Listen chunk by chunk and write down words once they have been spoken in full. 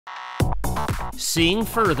seeing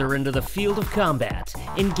further into the field of combat,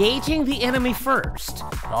 engaging the enemy first,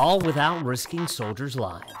 all without risking soldiers'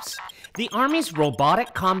 lives. The Army's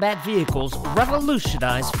robotic combat vehicles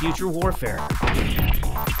revolutionize future warfare,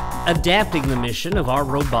 adapting the mission of our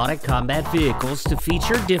robotic combat vehicles to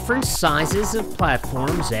feature different sizes of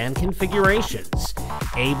platforms and configurations,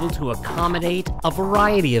 able to accommodate a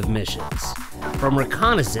variety of missions, from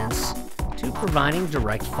reconnaissance to providing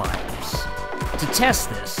direct fires. To test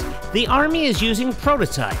this, the Army is using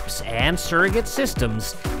prototypes and surrogate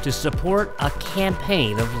systems to support a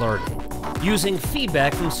campaign of learning. Using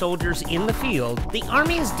feedback from soldiers in the field, the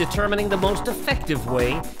Army is determining the most effective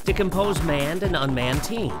way to compose manned and unmanned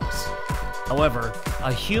teams. However,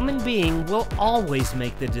 a human being will always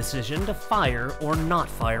make the decision to fire or not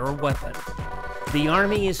fire a weapon. The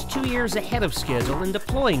Army is 2 years ahead of schedule in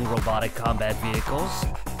deploying robotic combat vehicles,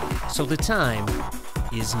 so the time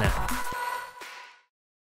is now.